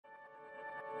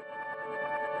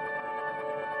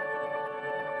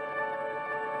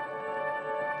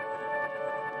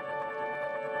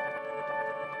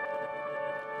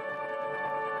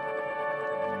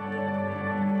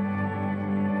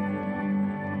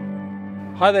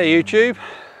Hi there YouTube,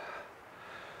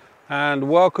 and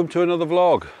welcome to another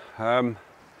vlog.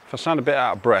 If I sound a bit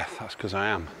out of breath, that's because I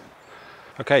am.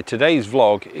 Okay, today's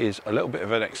vlog is a little bit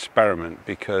of an experiment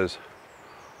because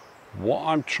what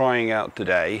I'm trying out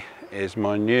today is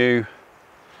my new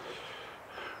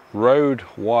Rode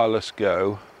Wireless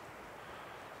Go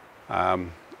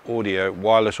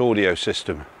wireless audio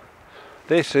system.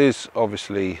 This is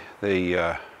obviously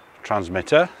the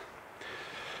transmitter,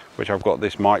 which I've got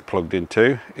this mic plugged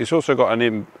into. It's also got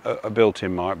a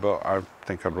built-in mic, but I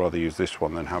think I'd rather use this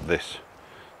one than have this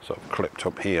sort of clipped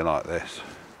up here like this.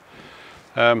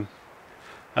 And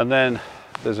then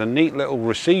there's a neat little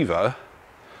receiver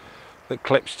that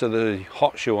clips to the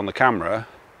hot shoe on the camera,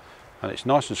 and it's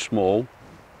nice and small.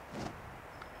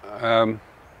 And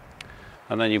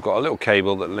then you've got a little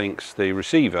cable that links the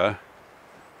receiver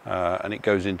and it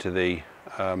goes into the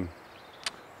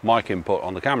mic input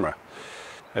on the camera.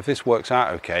 If this works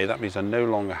out okay, that means I no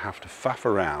longer have to faff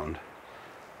around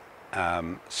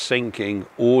syncing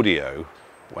audio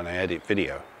when I edit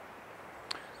video,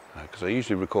 because I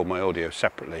usually record my audio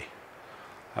separately.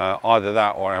 Either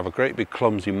that, or I have a great big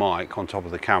clumsy mic on top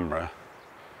of the camera,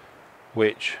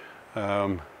 which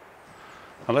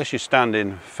unless you're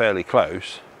standing fairly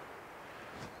close,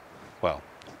 well,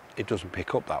 it doesn't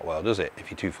pick up that well, does it,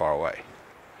 if you're too far away?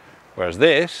 Whereas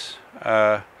this,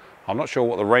 I'm not sure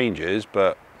what the range is,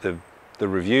 but the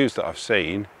reviews that I've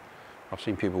seen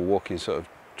people walking sort of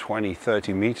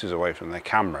 20-30 meters away from their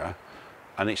camera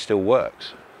and it still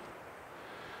works.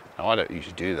 Now, I don't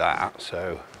usually do that,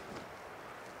 so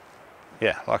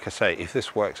yeah, like I say, if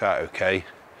this works out okay,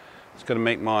 it's going to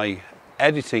make my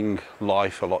editing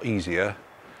life a lot easier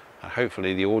and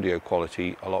hopefully the audio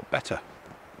quality a lot better.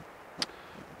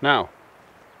 Now,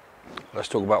 let's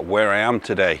talk about where I am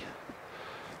today.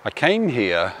 I came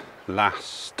here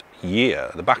last year,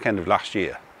 the back end of last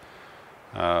year,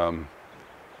 and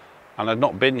I'd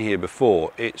not been here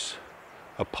before. It's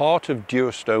a part of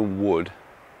Durstone Wood,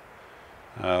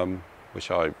 which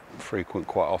I frequent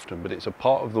quite often, but it's a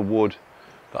part of the wood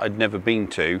that I'd never been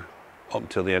to up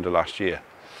until the end of last year,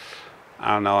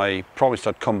 and I promised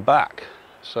I'd come back,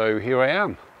 so here I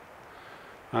am,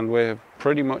 and we're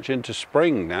pretty much into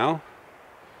spring now.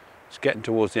 It's getting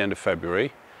towards the end of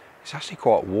February. It's actually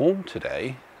quite warm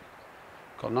today.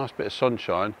 Got a nice bit of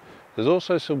sunshine. There's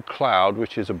also some cloud,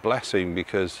 which is a blessing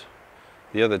because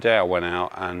the other day I went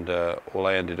out and all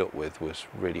I ended up with was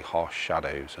really harsh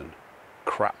shadows and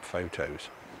crap photos.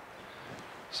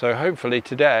 So hopefully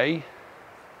today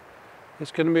it's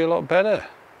going to be a lot better.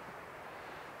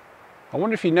 I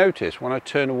wonder if you notice when I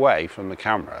turn away from the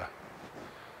camera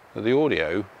that the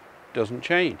audio doesn't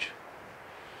change,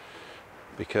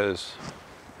 because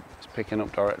it's picking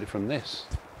up directly from this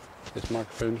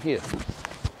microphone here.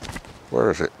 Where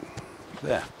is it?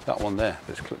 There, that one there,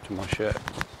 that's clipped to my shirt.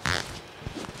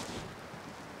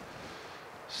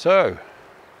 So, you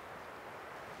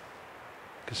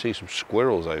can see some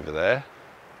squirrels over there.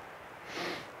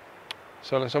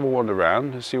 So let's have a wander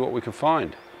around and see what we can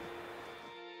find.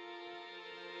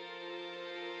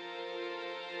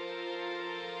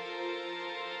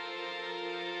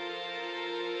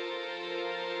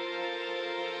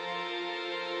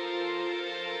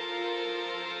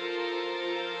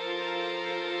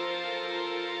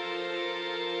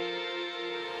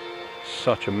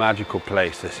 Such a magical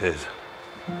place this is.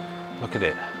 Look at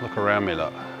it, look around me,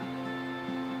 look.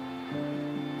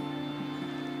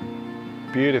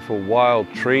 Beautiful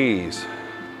wild trees.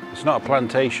 It's not a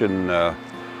plantation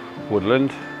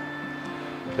woodland.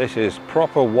 This is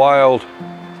proper wild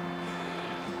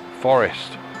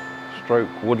forest stroke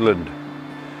woodland.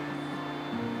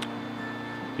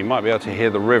 You might be able to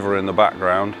hear the river in the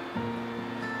background.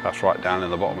 That's right down in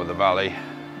the bottom of the valley.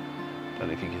 Don't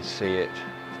know if you can see it.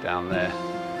 Down there.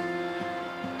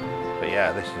 But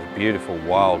yeah, this is a beautiful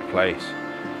wild place,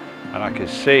 and I can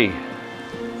see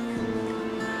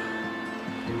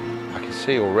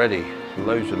already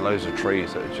loads and loads of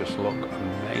trees that just look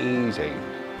amazing.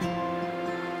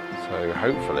 So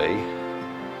hopefully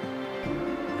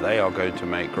they are going to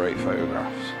make great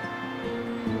photographs.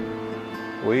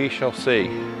 We shall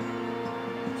see.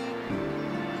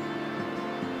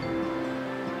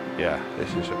 Yeah,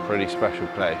 this is a pretty special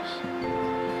place.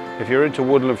 If you're into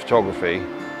woodland photography,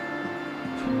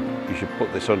 you should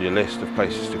put this on your list of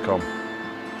places to come,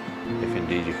 if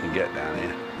indeed you can get down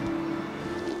here.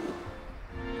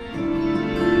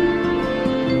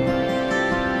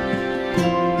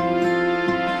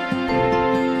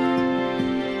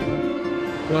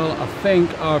 Well, I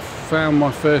think I've found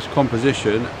my first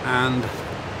composition, and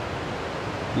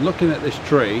looking at this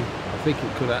tree, I think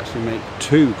it could actually make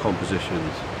two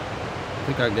compositions. I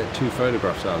think I can get 2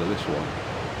 photographs out of this one.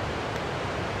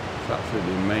 It's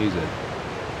absolutely amazing.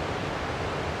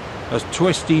 As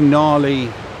twisty, gnarly,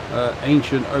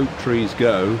 ancient oak trees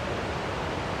go,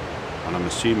 and I'm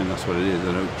assuming that's what it is,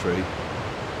 an oak tree.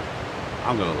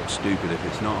 I'm going to look stupid if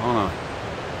it's not, aren't I?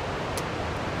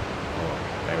 Oh,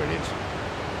 there it is.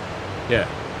 Yeah,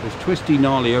 as twisty,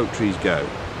 gnarly oak trees go,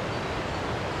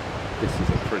 this is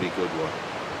a pretty good one.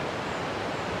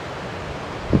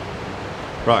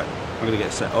 Right, I'm going to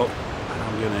get set up and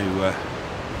I'm going to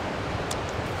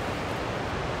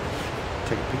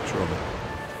take a picture of it.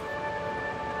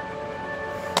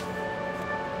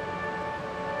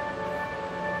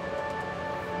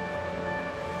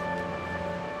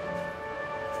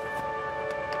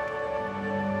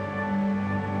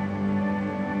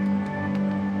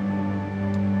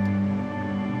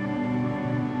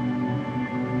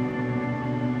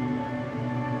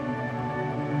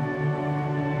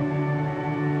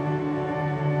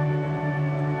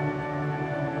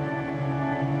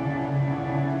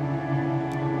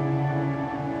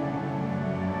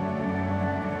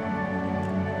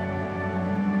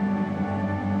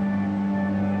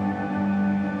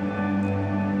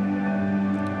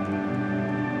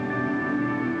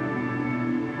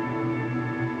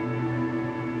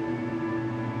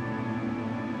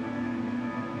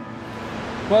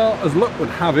 Well, as luck would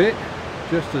have it,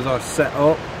 just as I set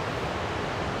up,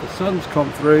 the sun's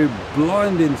come through,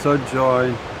 blinding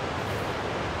sunshine,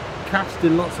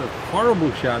 casting lots of horrible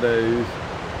shadows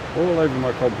all over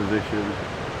my composition.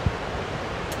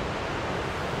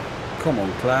 Come on,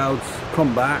 clouds,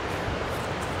 come back.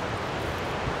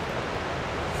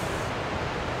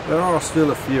 There are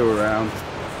still a few around.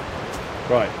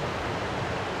 Right.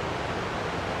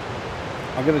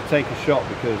 I'm going to take a shot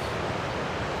because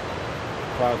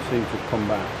clouds seem to have come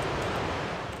back.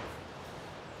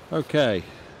 Okay,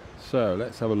 so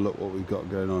let's have a look what we've got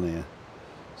going on here.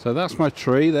 So that's my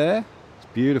tree there. It's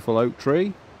a beautiful oak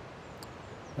tree.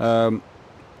 And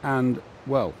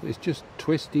well, it's just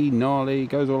twisty, gnarly,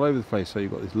 goes all over the place. So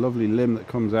you've got this lovely limb that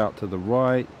comes out to the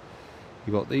right.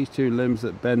 You've got these 2 limbs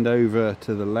that bend over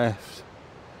to the left.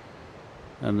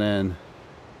 And then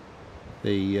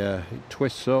it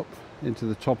twists up into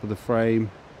the top of the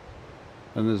frame.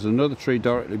 And there's another tree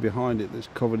directly behind it that's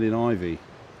covered in ivy.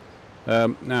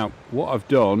 Now, what I've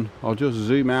done, I'll just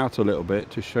zoom out a little bit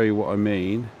to show you what I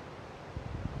mean.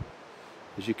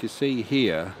 As you can see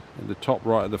here, in the top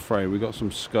right of the frame, we've got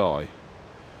some sky.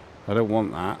 I don't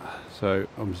want that, so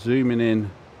I'm zooming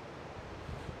in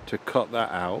to cut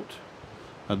that out.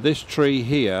 And this tree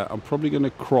here, I'm probably going to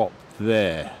crop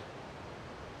there,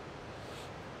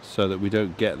 so that we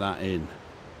don't get that in.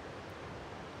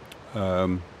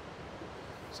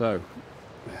 So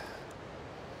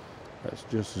let's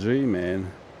just zoom in,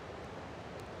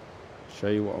 show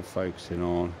you what I'm focusing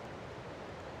on.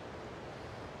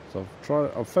 So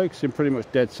I'm focusing pretty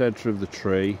much dead center of the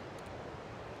tree,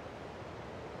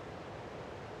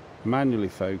 manually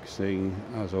focusing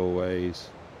as always.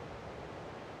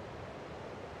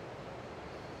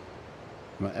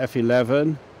 I'm at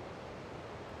f11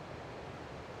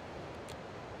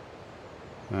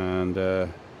 and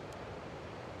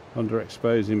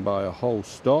underexposing by a whole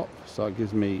stop, so it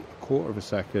gives me 1/4 of a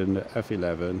second at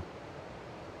f11.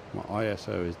 My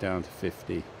ISO is down to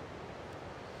 50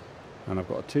 and I've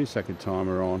got a 2-second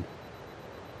timer on,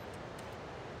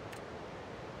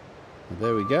 and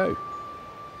there we go.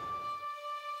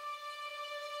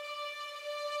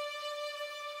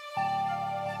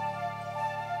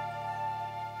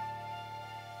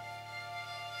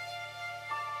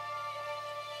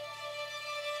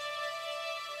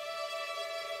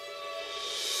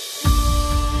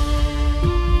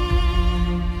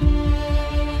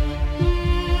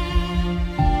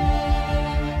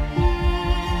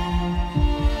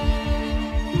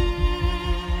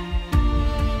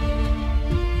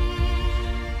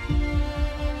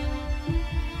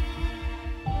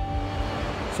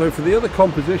 So for the other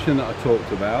composition that I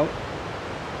talked about,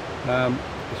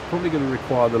 it's probably going to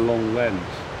require the long lens.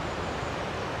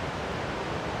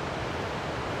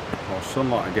 Oh,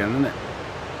 sunlight again, isn't it?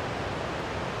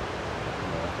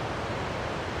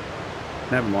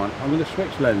 Never mind, I'm going to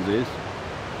switch lenses.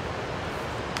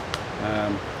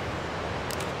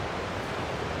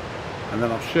 And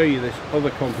then I'll show you this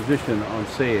other composition that I'm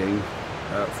seeing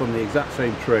from the exact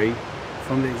same tree,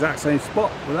 from the exact same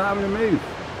spot, without having to move.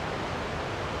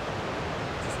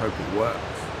 Hope it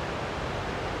works.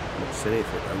 Looks silly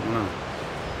if it don't, won't it?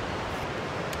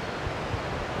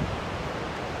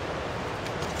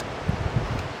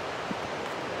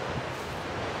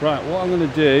 Right, what I'm going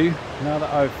to do now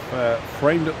that I've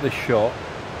framed up this shot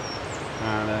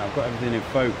and I've got everything in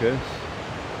focus,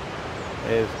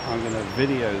 is I'm going to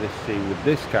video this scene with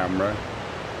this camera so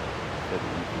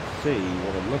that you can see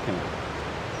what I'm looking at.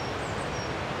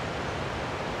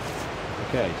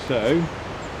 Okay, so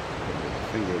put a little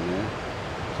finger in there.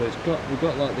 So we've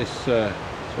got like this sort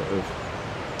of,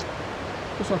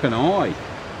 looks like an eye,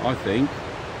 I think.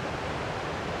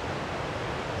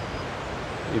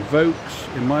 Evokes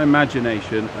in my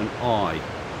imagination an eye,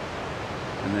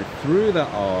 and then through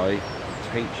that eye it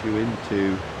takes you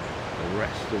into the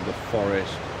rest of the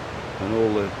forest and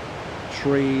all the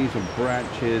trees and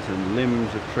branches and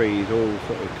limbs of trees all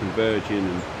sort of converging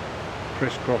and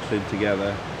crisscrossing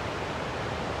together.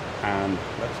 And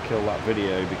let's kill that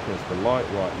video because the light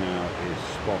right now is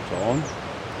spot on.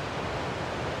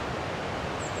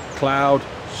 Cloud,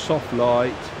 soft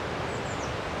light,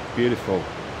 beautiful.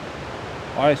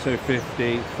 ISO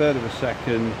 50, third of a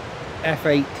second,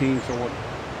 f/18, so I want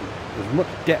as much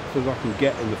depth as I can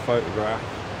get in the photograph.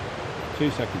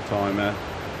 2-second timer.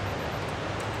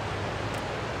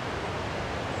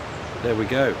 There we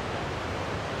go.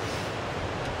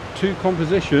 2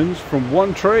 compositions from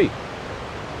 1 tree.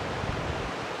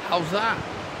 How's that?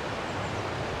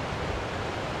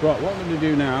 Right, what I'm going to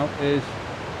do now is,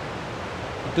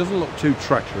 it doesn't look too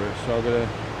treacherous, so I'm going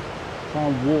to try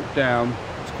and walk down.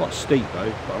 It's quite steep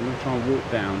though, but I'm going to try and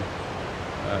walk down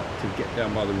to get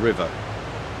down by the river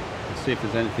and see if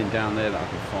there's anything down there that I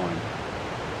can find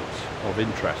that's of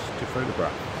interest to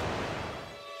photograph.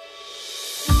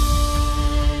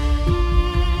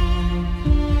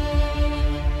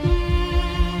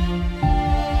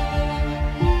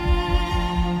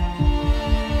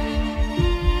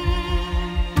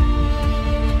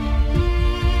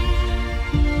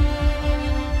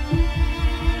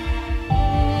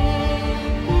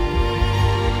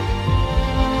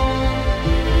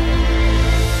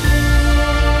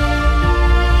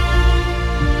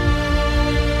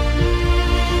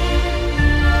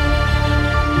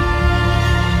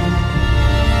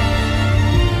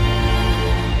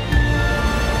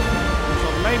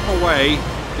 Way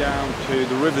down to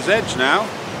the river's edge now,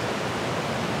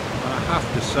 and I have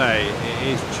to say it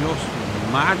is just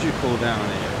magical down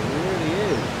here. It really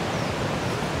is.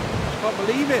 I can't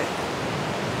believe it.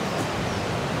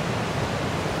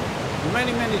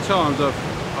 Many times I've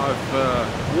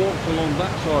walked along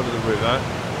that side of the river,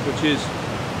 which is,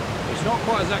 it's not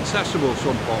quite as accessible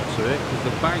some parts of it because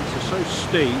the banks are so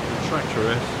steep and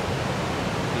treacherous.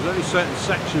 There's only certain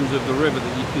sections of the river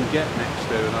that you can get next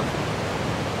to, and I've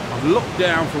looked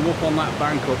down from up on that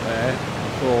bank up there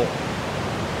and thought,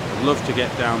 I'd love to get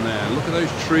down there. Look at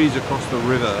those trees across the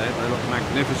river, they look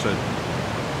magnificent.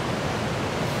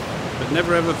 But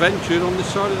never ever ventured on this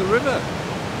side of the river.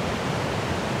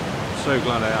 I'm so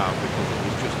glad I have, because it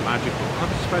was just magical. I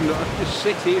could just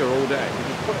sit here all day. I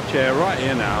could put a chair right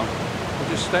here now and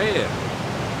just stay here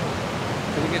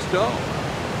until it gets dark.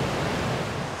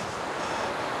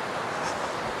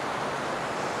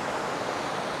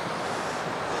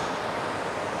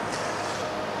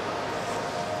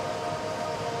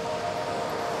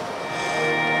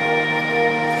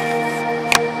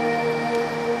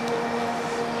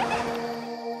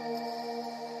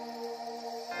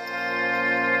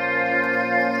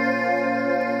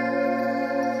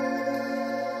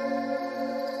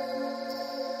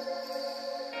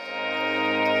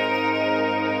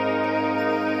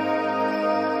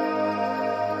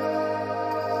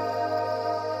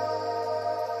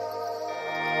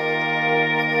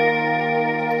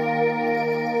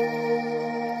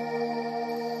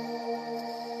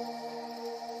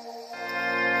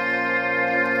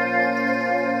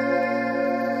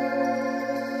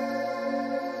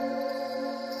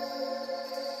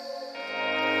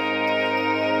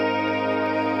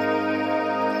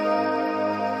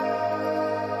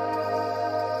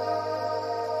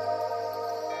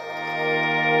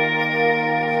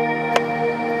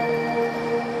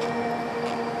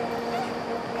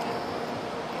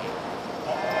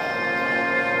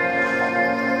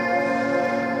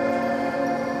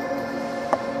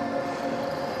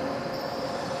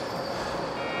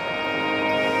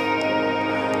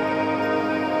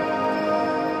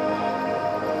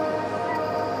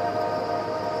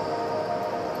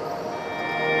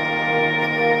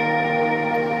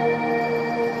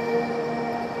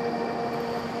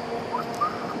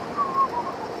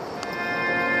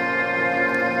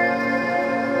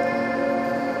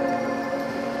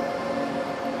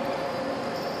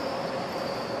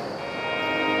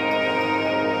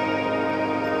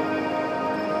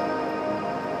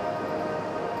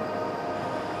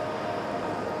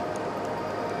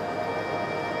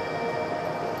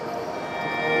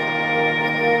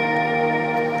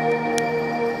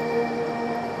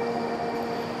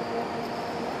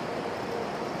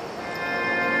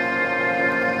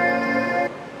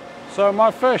 So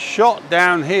my first shot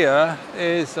down here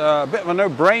is a bit of a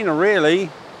no-brainer really.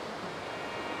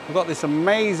 We've got this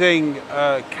amazing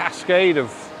cascade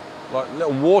of like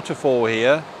little waterfall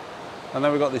here, and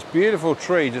then we've got this beautiful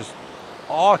tree just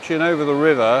arching over the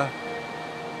river,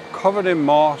 covered in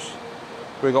moss.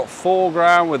 We've got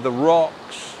foreground with the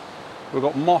rocks. We've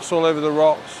got moss all over the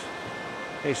rocks.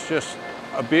 It's just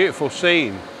a beautiful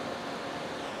scene.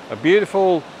 A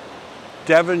beautiful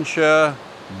Devonshire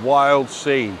wild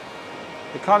scene.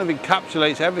 It kind of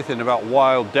encapsulates everything about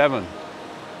wild Devon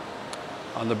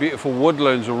and the beautiful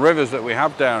woodlands and rivers that we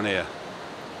have down here.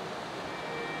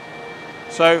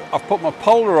 So I've put my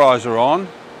polarizer on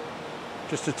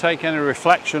just to take any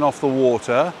reflection off the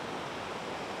water.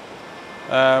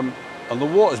 And the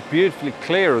water's beautifully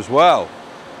clear as well.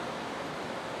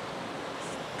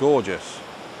 It's gorgeous.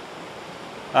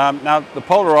 Now the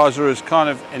polarizer has kind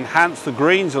of enhanced the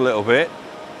greens a little bit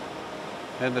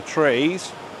in the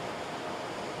trees,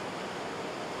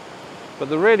 but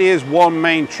there really is one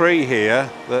main tree here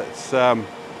that's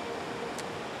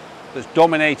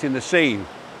dominating the scene,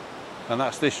 and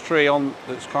that's this tree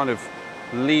that's kind of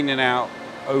leaning out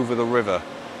over the river.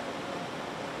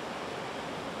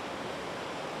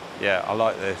 Yeah, I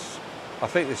like this. I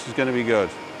think this is going to be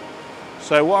good.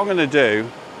 So what I'm going to do,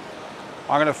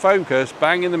 I'm going to focus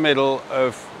bang in the middle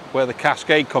of where the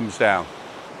cascade comes down.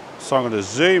 So I'm going to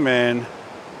zoom in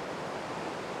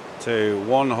to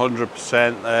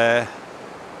 100% there,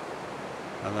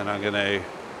 and then I'm going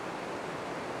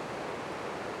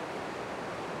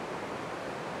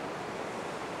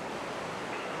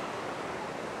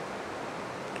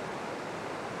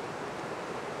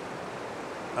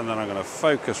to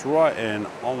focus right in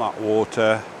on that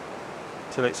water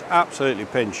till it's absolutely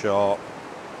pin sharp.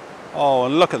 Oh,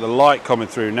 and look at the light coming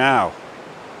through now.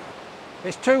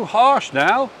 It's too harsh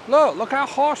now. Look how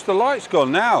harsh the light's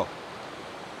gone now.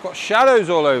 Got shadows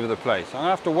all over the place. I'm gonna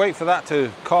have to wait for that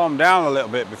to calm down a little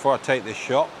bit before I take this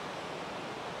shot.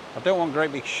 I don't want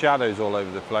great big shadows all over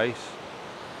the place.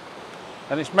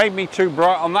 And it's made me too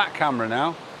bright on that camera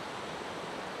now.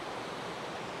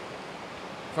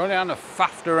 If only I hadn't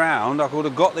faffed around, I could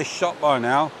have got this shot by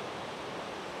now.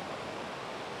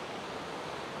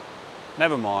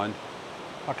 Never mind.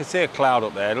 I can see a cloud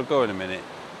up there. It'll go in a minute.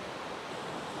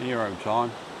 In your own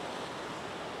time.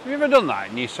 Have you ever done that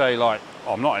and you say like,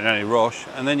 oh, I'm not in any rush,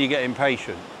 and then you get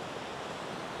impatient?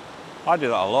 I do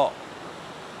that a lot.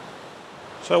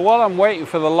 So while I'm waiting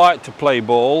for the light to play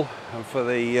ball and for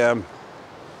the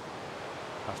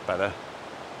that's better,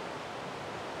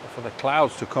 for the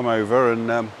clouds to come over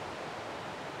and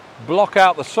block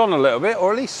out the sun a little bit,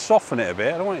 or at least soften it a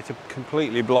bit. I don't want it to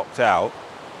completely blocked out,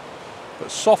 but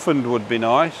softened would be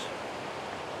nice.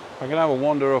 I'm gonna have a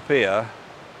wander up here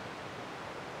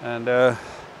and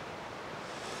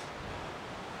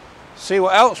see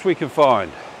what else we can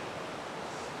find,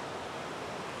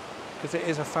 because it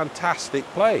is a fantastic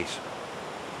place.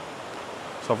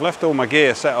 So I've left all my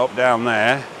gear set up down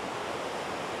there.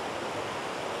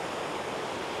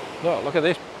 Look at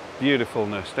this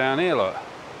beautifulness down here, look.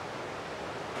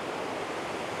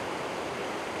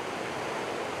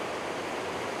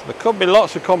 There could be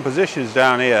lots of compositions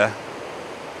down here.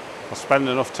 I'll spend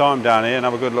enough time down here and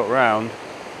have a good look round.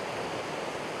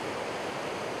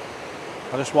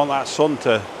 I just want that sun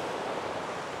to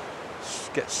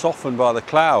get softened by the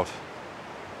cloud.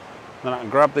 Then I can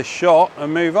grab this shot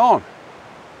and move on.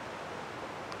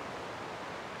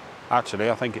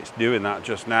 Actually, I think it's doing that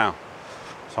just now.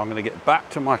 So I'm going to get back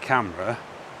to my camera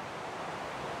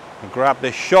and grab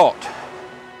this shot.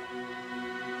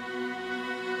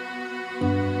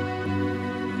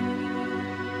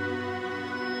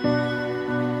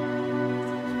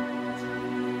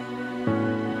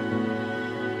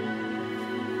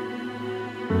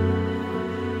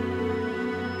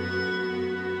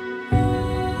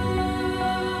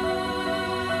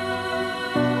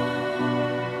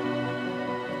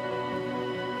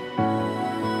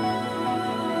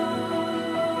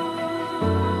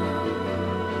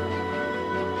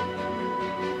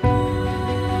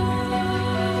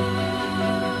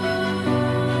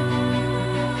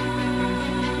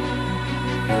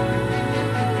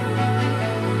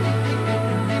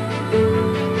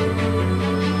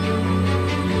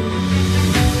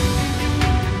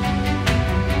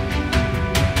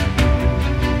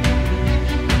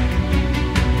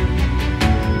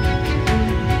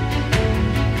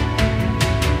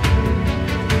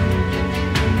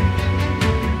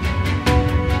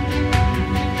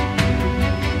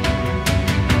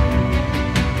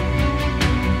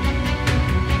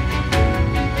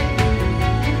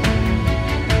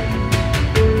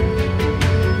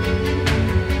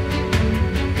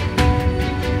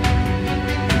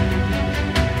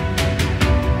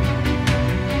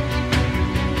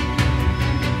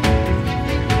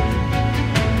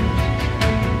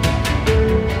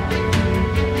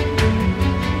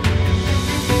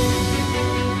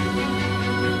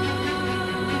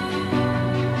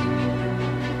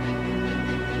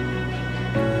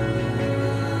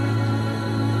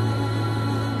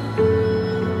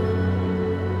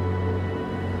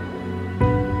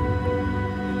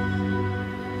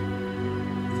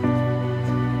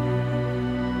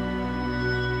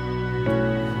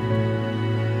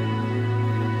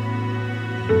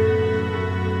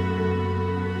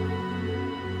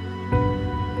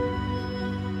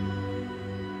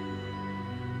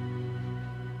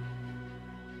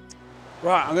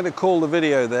 Right, I'm going to call the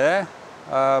video there.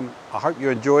 I hope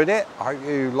you enjoyed it. I hope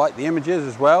you liked the images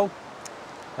as well.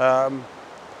 I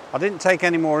didn't take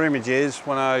any more images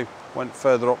when I went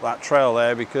further up that trail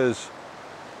there because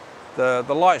the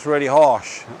light's really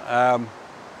harsh.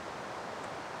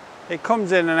 It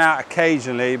comes in and out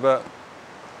occasionally, but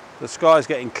the sky's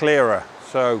getting clearer,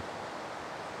 so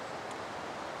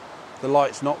the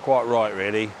light's not quite right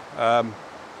really.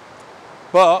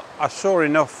 But I saw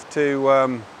enough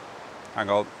to, hang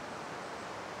on,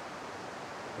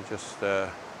 I'll just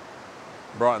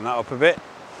brighten that up a bit.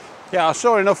 Yeah, I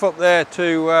saw enough up there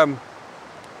to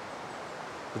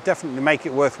definitely make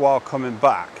it worthwhile coming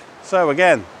back. So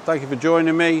again, thank you for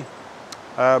joining me.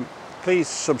 Please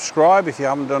subscribe if you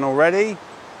haven't done already.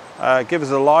 Give us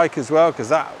a like as well, because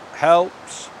that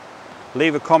helps.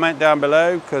 Leave a comment down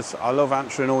below, because I love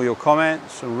answering all your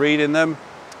comments and reading them.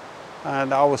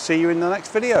 And I will see you in the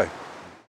next video.